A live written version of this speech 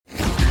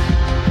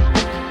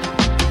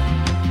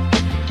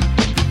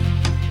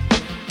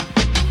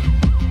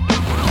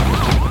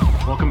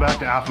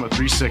AFMA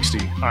 360.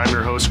 I'm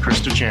your host,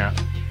 Chief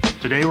DeChant.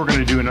 Today we're going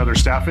to do another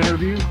staff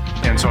interview,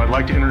 and so I'd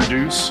like to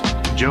introduce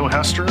Joe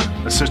Hester,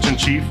 Assistant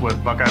Chief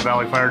with Buckeye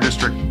Valley Fire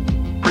District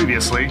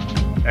previously,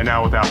 and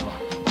now with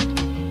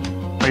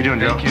AFMA. How you doing,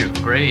 Joe? Thank you.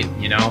 Great.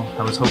 You know,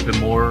 I was hoping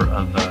more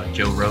of a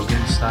Joe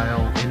Rogan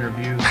style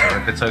interview, so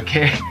if it's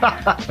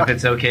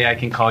okay, I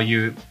can call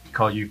you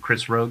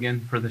Chris Rogan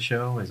for the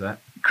show. Is that?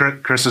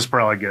 Chris is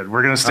probably good.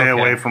 We're going to stay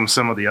away from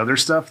some of the other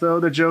stuff, though,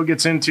 that Joe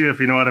gets into,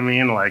 if you know what I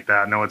mean, like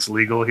that. I know it's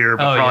legal here,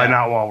 but probably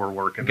not while we're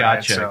working.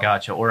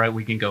 Gotcha. Or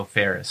we can go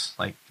Ferris,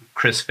 like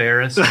Chris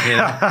Ferris. You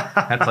know?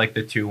 That's like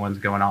the two ones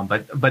going on.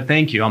 But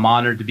thank you. I'm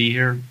honored to be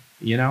here,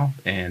 you know,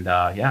 and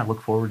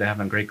look forward to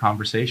having a great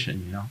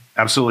conversation, you know.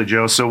 Absolutely,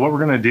 Joe. So what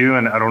we're going to do,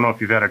 and I don't know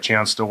if you've had a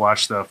chance to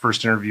watch the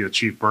first interview with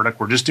Chief Burdick,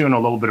 we're just doing a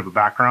little bit of a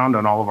background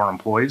on all of our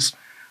employees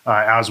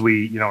as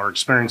we, you know, are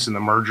experiencing the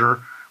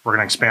merger. We're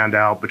going to expand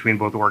out between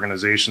both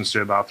organizations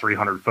to about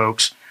 300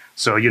 folks.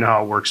 So you know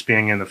how it works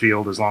being in the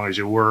field as long as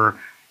you were.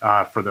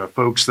 For the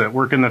folks that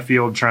work in the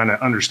field, trying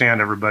to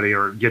understand everybody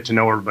or get to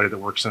know everybody that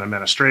works in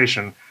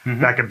administration,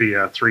 that could be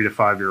a 3 to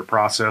 5 year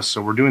process.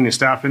 So we're doing these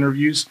staff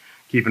interviews,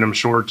 keeping them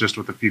short just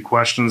with a few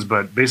questions,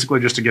 but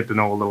basically just to get to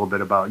know a little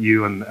bit about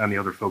you and the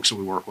other folks that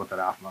we work with at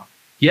AFMA.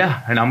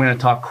 Yeah, and I'm going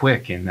to talk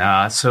quick.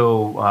 And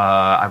so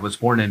I was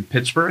born in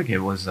Pittsburgh.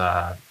 It was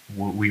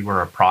we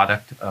were a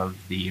product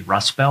of the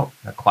Rust Belt,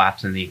 the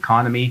collapse in the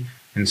economy.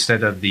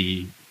 Instead of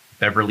the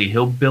Beverly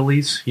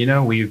Hillbillies, you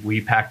know,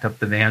 we packed up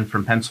the van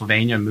from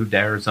Pennsylvania and moved to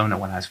Arizona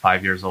when I was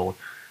 5 years old.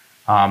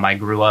 I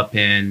grew up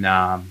in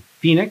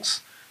Phoenix,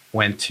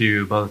 went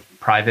to both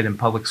private and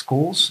public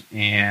schools,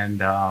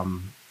 and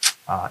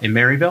in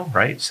Maryville,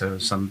 right? So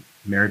some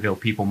Maryville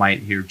people might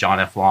hear John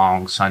F.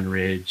 Long,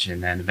 Sunridge,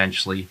 and then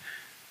eventually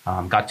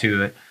got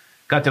to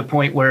a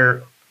point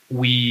where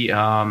we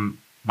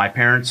my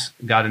parents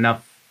got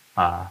enough,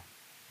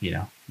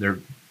 they're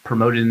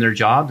promoted in their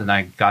jobs, and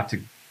I got to,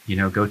 you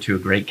know, go to a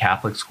great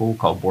Catholic school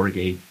called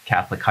Borgate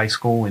Catholic High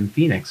School in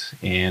Phoenix.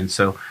 And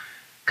so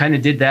kind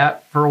of did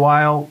that for a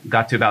while,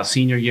 got to about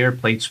senior year,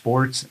 played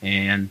sports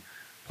and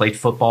played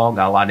football,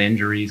 got a lot of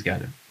injuries,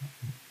 got a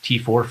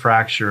T4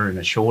 fracture in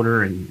a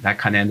shoulder, and that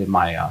kind of ended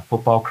my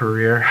football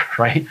career,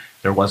 right?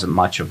 There wasn't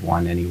much of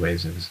one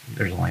anyways.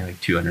 There's only like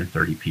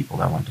 230 people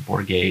that went to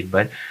Borgate.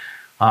 But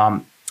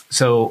I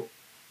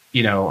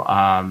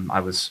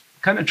was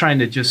kind of trying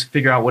to just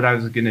figure out what I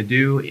was going to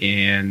do.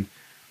 And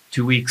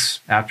 2 weeks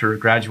after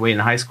graduating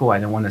high school, I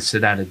didn't want to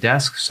sit at a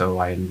desk. So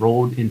I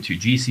enrolled into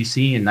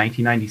GCC in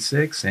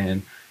 1996.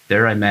 And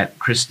there I met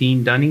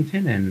Christine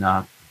Dunnington and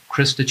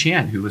Chief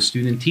DeChant, who was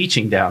student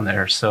teaching down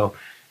there. So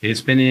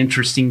it's been an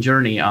interesting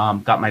journey.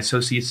 Got my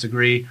associate's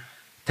degree,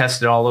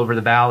 tested all over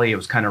the valley. It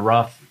was kind of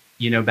rough,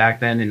 you know, back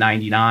then in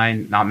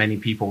 99. Not many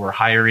people were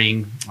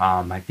hiring.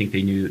 I think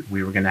they knew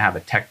we were going to have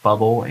a tech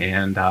bubble,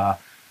 and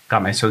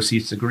got my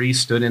associate's degree,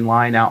 stood in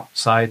line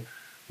outside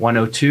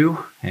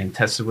 102 and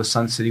tested with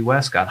Sun City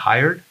West, got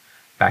hired.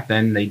 Back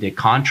then they did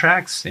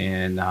contracts,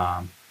 and,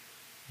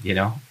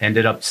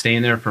 ended up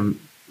staying there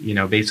from,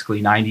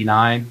 basically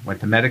 99,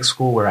 went to medic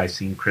school where I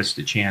seen Chief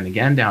DeChant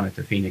again down at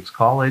the Phoenix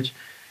College.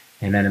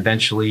 And then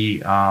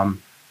eventually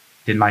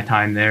did my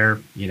time there,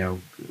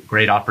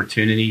 great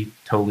opportunity,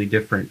 totally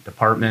different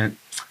department.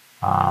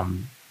 A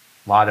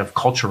lot of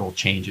cultural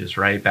changes,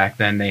 right? Back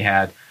then they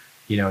had,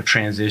 a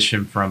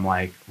transition from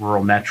like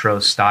rural metro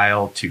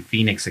style to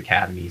Phoenix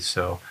Academy.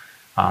 So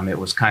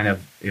there's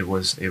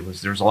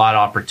a lot of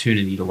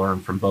opportunity to learn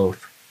from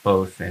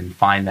both and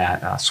find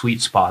that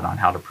sweet spot on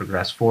how to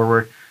progress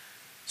forward.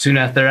 Soon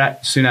after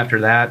that,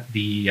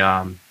 the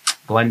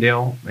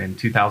Glendale in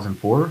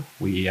 2004,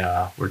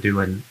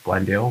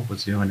 Glendale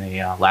was doing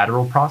a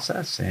lateral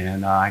process,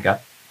 and I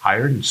got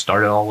hired and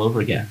started all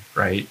over again,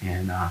 right?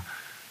 And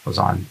was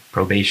on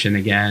probation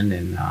again,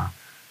 and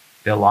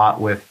did a lot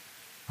with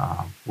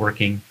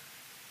working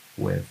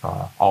with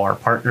all our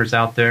partners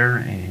out there,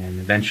 and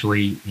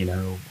eventually,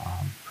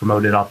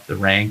 promoted up the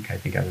rank. I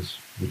think I was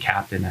the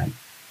captain at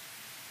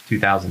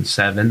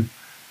 2007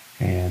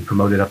 and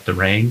promoted up the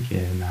rank,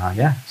 and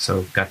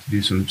so got to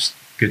do some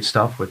good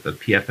stuff with the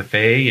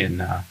PFFA,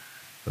 and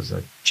was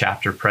a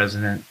chapter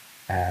president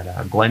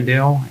at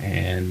Glendale,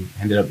 and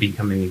ended up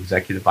becoming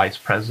executive vice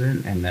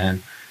president. And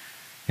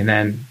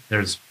then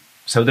there's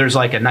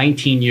like a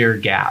 19-year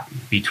gap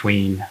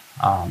between,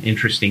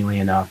 interestingly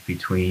enough,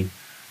 between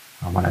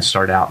when I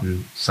started out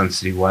in Sun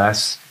City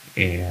West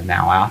and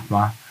now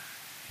AFMA,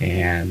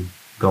 and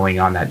going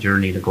on that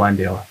journey to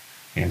Glendale.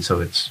 And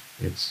so it's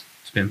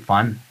been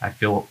fun. I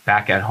feel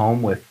back at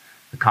home with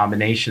the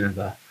combination of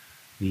the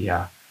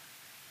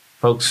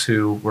folks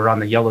who were on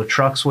the yellow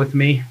trucks with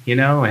me,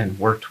 and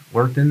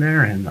worked in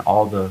there, and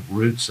all the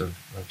roots of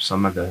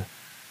some of the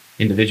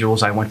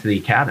individuals I went to the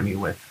academy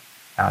with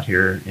out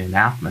here in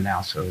AFMA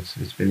now. So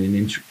it's been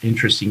an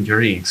interesting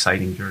journey,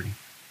 exciting journey.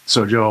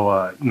 So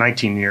Joe,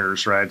 19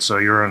 years, right? So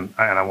and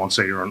I won't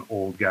say you're an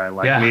old guy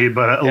like me,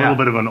 but a little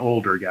bit of an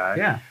older guy.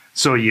 Yeah.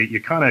 So you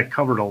kind of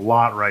covered a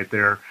lot right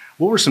there.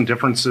 What were some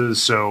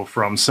differences? So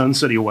from Sun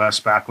City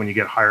West back when you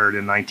get hired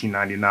in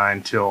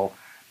 1999 till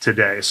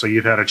today. So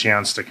you've had a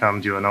chance to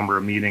come to a number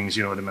of meetings,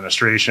 with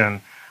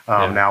administration,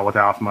 now with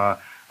AFMA,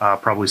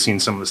 probably seen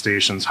some of the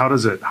stations. How do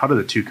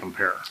the two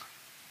compare?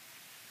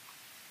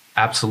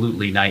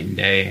 Absolutely night and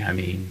day. I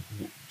mean,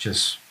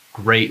 just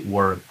great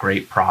work,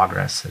 great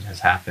progress that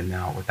has happened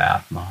now with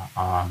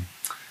AFMA.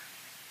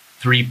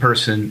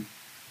 3-person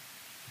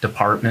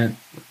department.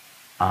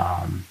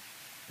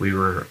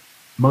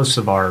 Most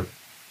of our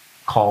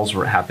calls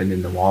happened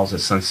in the walls at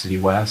Sun City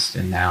West,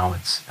 and now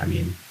it's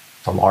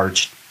a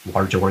large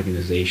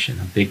organization,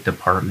 a big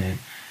department,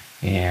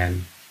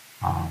 and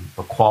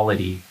the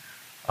quality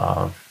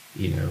of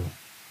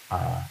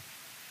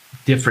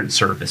different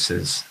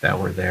services that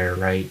were there.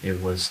 Right, there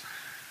was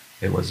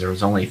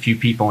only a few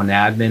people in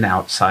admin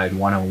outside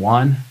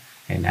 101,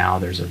 and now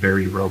there's a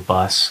very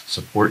robust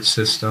support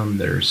system.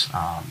 There's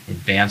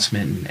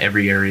advancement in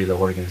every area of the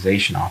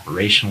organization,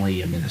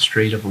 operationally,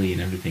 administratively,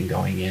 and everything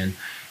going in.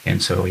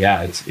 And so,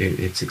 yeah,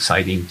 it's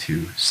exciting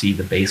to see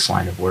the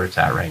baseline of where it's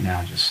at right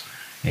now.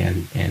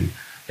 And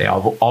they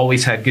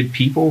always had good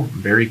people,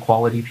 very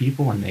quality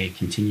people, and they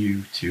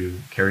continue to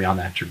carry on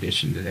that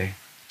tradition today.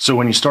 So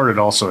when you started,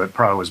 also, it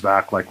probably was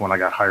back like when I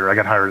got hired. I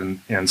got hired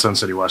in Sun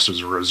City West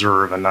as a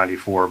reserve in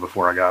 '94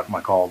 before I got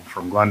my call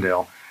from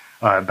Glendale.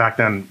 Back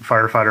then,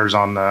 firefighters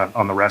on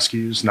the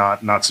rescues,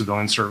 not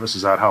civilian service.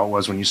 Is that how it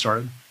was when you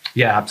started?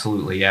 Yeah,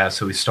 absolutely. Yeah.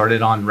 So we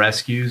started on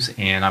rescues,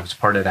 and I was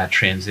part of that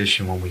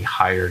transition when we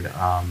hired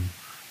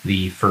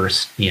the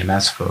first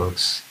EMS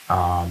folks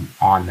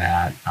on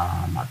that.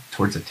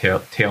 Towards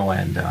the tail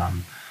end,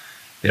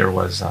 they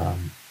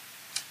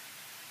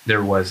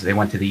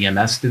went to the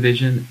EMS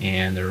division,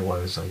 and there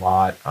was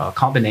a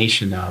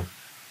combination of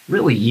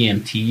really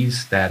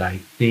EMTs that I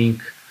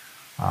think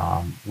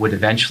would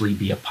eventually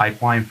be a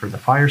pipeline for the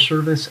fire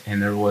service,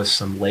 and there was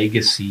some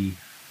legacy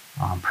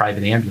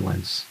private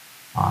ambulance,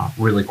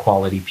 really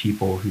quality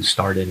people who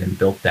started and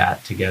built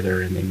that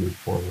together, and they moved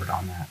forward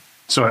on that.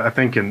 So I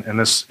think, and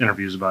this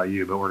interview is about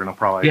you, but we're going to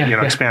probably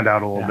expand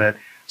out a little bit.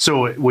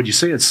 So would you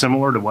say it's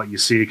similar to what you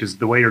see? Because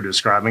the way you're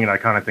describing it, I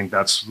kind of think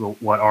that's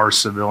what our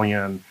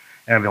civilian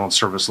ambulance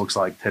service looks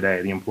like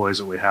today, the employees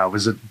that we have.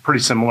 Is it pretty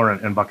similar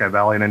in Buckeye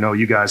Valley? And I know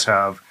you guys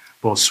have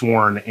both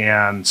sworn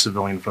and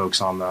civilian folks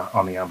on the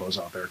ambos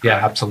out there. Correct?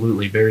 Yeah,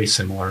 absolutely. Very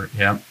similar.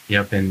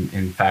 Yep. And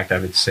in fact, I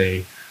would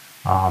say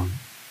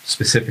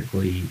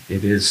specifically,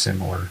 it is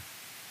similar.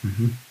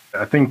 Mm-hmm.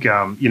 I think,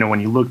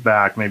 when you look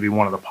back, maybe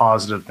one of the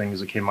positive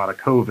things that came out of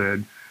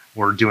COVID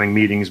were doing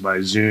meetings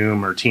by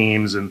Zoom or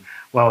Teams. And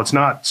while it's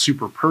not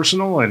super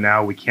personal, and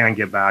now we can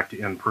get back to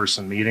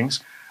in-person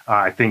meetings,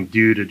 I think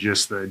due to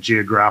just the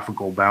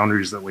geographical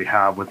boundaries that we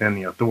have within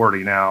the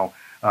authority now,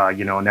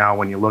 now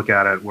when you look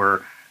at it, we're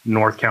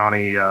North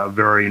County,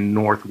 very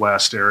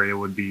northwest area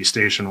would be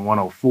Station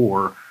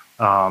 104,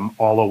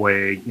 all the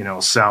way,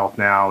 south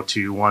now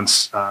to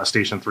once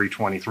Station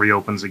 323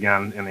 opens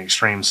again in the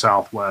extreme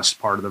southwest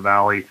part of the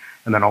valley,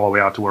 and then all the way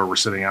out to where we're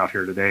sitting out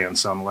here today in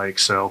Sun Lake.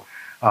 So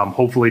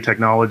hopefully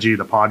technology,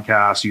 the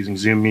podcast, using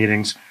Zoom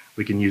meetings,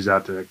 we can use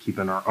that to keep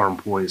our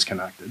employees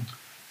connected.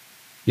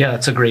 Yeah,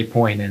 that's a great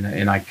point.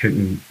 And I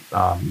couldn't,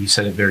 you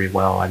said it very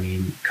well. I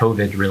mean,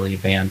 COVID really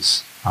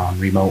advanced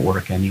remote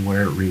work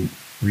anywhere,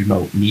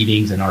 remote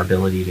meetings, and our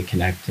ability to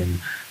connect. And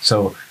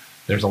so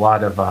there's a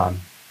lot of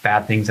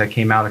bad things that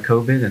came out of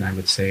COVID. And I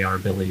would say our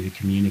ability to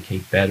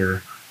communicate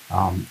better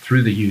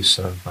through the use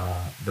of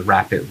the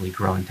rapidly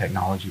growing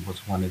technology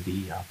was one of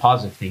the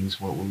positive things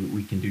where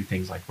we can do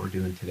things like we're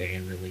doing today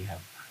and really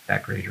have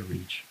that greater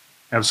reach.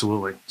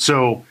 Absolutely.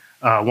 So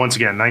once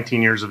again,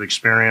 19 years of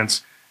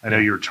experience. I know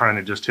you were trying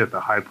to just hit the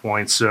high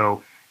points.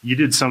 So you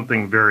did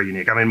something very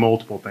unique. I mean,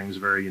 multiple things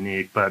very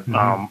unique, but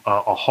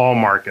a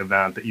hallmark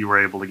event that you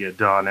were able to get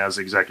done as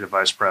Executive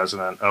Vice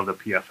President of the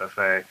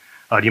PFFA.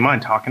 Do you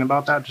mind talking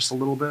about that just a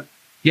little bit?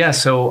 Yeah.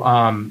 So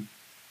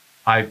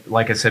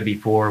like I said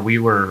before, we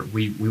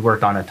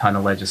worked on a ton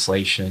of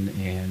legislation,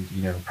 and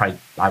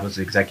I was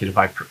Executive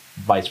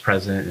Vice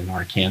President in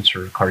our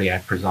cancer,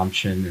 cardiac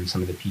presumption, and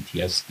some of the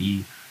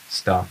PTSD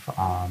stuff.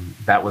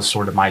 That was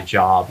sort of my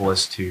job,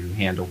 was to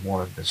handle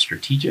more of the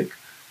strategic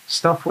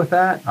stuff with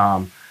that.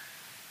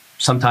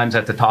 Sometimes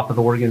at the top of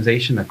the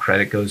organization, the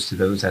credit goes to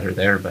those that are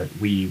there, but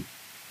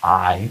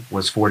I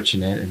was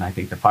fortunate, and I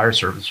think the fire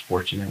service was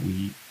fortunate.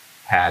 We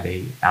had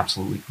a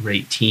absolutely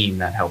great team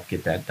that helped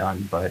get that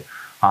done. But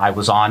I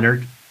was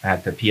honored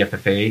at the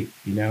PFFA,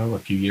 a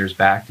few years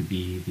back, to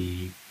be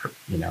the,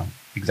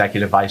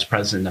 Executive Vice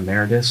President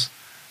Emeritus,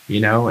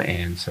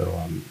 and so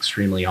I'm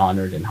extremely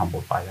honored and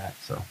humbled by that.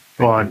 So.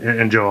 Well,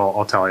 and Joe,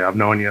 I'll tell you, I've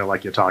known you,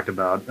 like you talked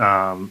about,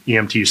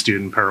 EMT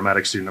student,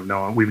 paramedic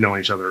student. We've known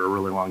each other a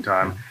really long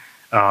time.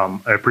 I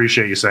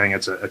appreciate you saying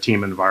it's a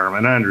team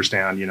environment. I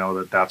understand,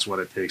 that's what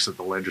it takes at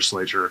the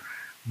legislature,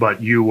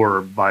 but you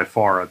were by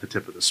far at the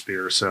tip of the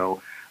spear.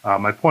 So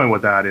my point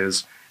with that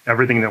is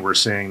everything that we're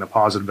seeing, the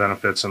positive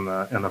benefits in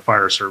the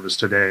fire service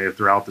today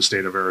throughout the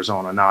state of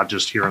Arizona, not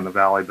just here in the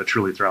valley, but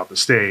truly throughout the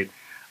state,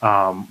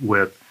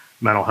 with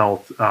mental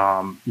health,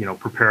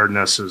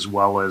 preparedness, as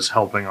well as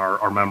helping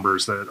our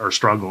members that are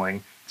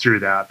struggling through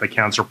that, the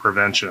cancer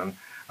prevention.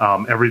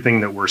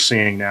 everything that we're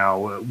seeing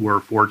now, we're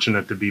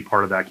fortunate to be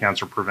part of that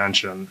cancer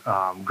prevention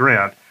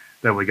grant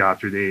that we got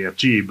through the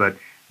AFG, but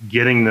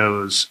getting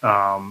those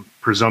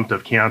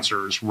presumptive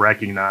cancers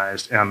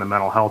recognized and the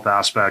mental health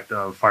aspect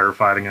of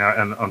firefighting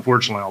and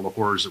unfortunately all the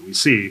horrors that we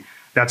see,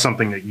 that's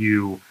something that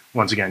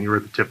once again, you're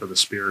at the tip of the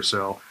spear.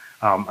 So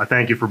I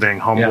thank you for being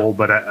humble,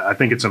 but I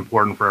think it's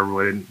important for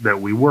everybody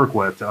that we work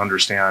with to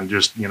understand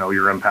just,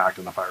 your impact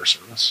in the fire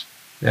service.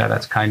 Yeah,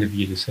 that's kind of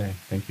you to say.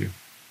 Thank you.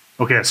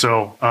 Okay,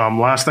 so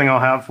last thing I'll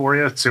have for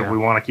you, so we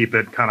want to keep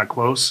it kind of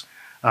close,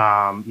 to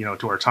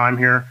our time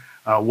here.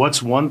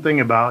 What's one thing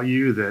about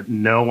you that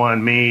no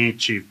one, me,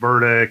 Chief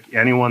Burdick,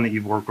 anyone that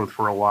you've worked with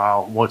for a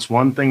while, what's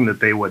one thing that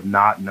they would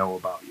not know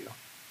about you?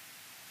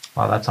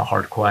 Wow, that's a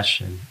hard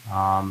question.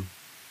 I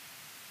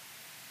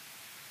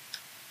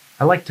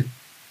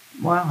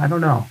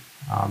don't know.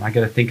 I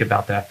got to think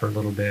about that for a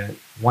little bit.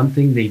 One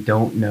thing they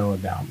don't know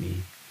about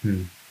me.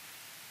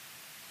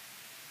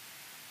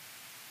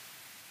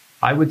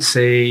 I would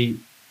say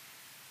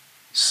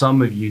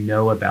some of you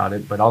know about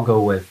it, but I'll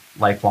go with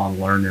lifelong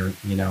learner.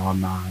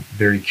 I'm a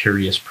very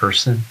curious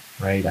person,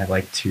 right? I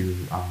like to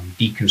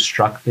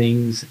deconstruct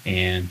things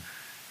and,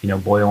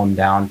 boil them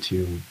down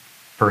to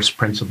first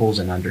principles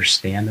and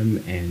understand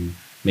them and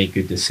make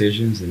good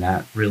decisions. And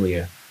that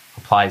really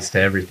applies to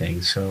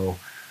everything. So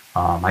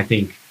I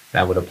think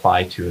that would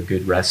apply to a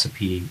good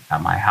recipe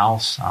at my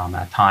house.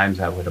 At times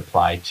that would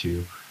apply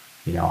to,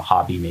 a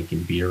hobby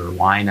making beer or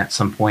wine at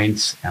some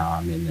points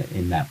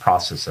in that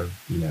process of,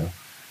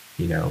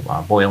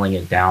 boiling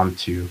it down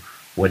to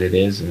what it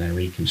is and then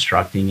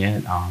reconstructing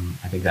it.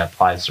 I think that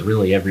applies to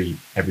really every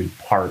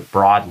part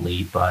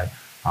broadly, but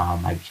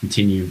I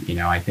continue,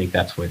 I think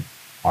that's what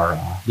our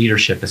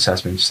leadership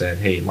assessment said,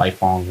 hey,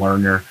 lifelong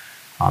learner.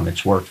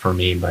 It's worked for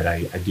me, but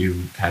I do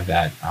have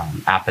that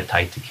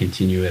appetite to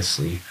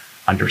continuously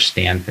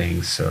understand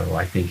things. So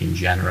I think in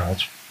general,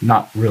 it's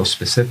not real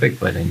specific,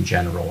 but in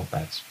general,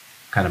 that's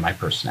kind of my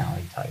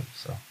personality type.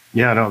 So.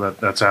 Yeah, no,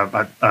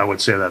 I would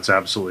say that's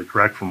absolutely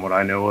correct from what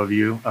I know of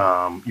you.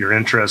 You're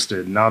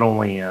interested not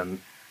only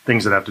in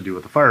things that have to do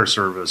with the fire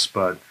service,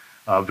 but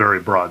a very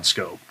broad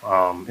scope.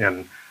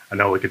 And I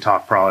know we could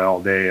talk probably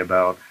all day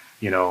about,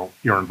 your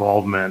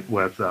involvement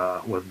with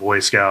Boy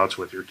Scouts,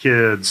 with your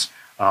kids,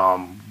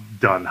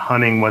 done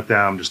hunting with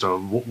them, just a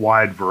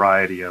wide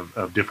variety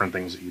of different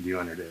things that you do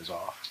on your days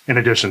off, in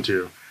addition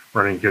to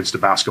running kids to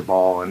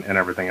basketball and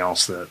everything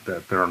else that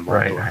they're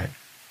involved with. Right.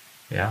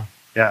 Yeah.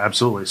 Yeah,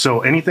 absolutely.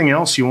 So anything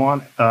else you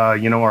want,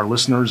 our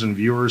listeners and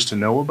viewers to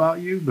know about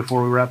you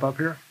before we wrap up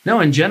here?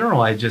 No, in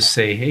general, I just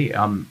say, hey,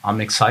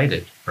 I'm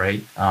excited,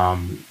 right?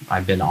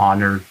 I've been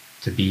honored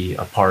to be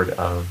a part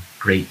of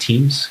great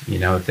teams.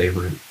 If they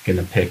were going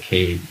to pick,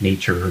 hey,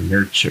 nature or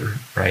nurture,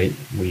 right?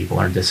 We've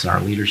learned this in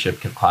our leadership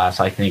class.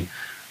 I think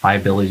my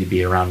ability to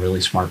be around really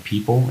smart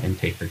people and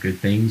take the good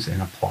things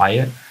and apply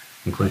it,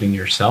 including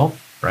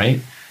yourself,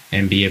 right?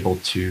 And be able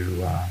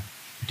to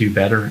do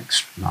better.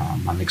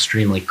 I'm an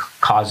extremely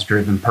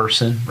cause-driven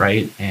person,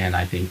 right? And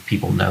I think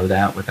people know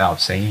that without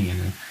saying.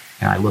 And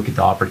I look at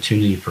the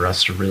opportunity for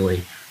us to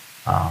really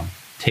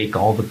take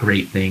all the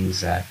great things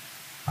that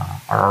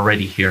are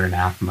already here in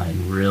AFMA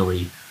and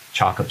really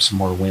chalk up some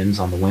more wins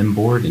on the win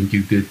board and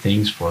do good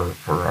things for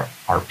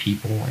our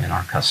people and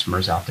our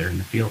customers out there in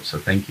the field. So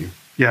thank you.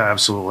 Yeah,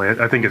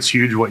 absolutely. I think it's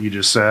huge what you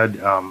just said.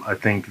 I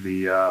think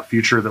the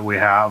future that we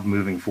have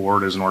moving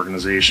forward as an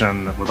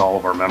organization with all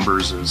of our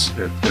members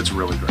it's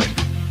really great.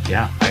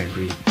 Yeah, I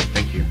agree.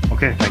 Thank you.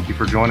 Okay, thank you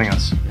for joining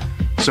us. Yeah.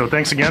 So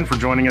thanks again for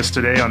joining us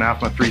today on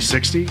AFMA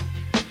 360.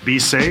 Be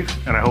safe,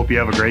 and I hope you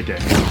have a great day.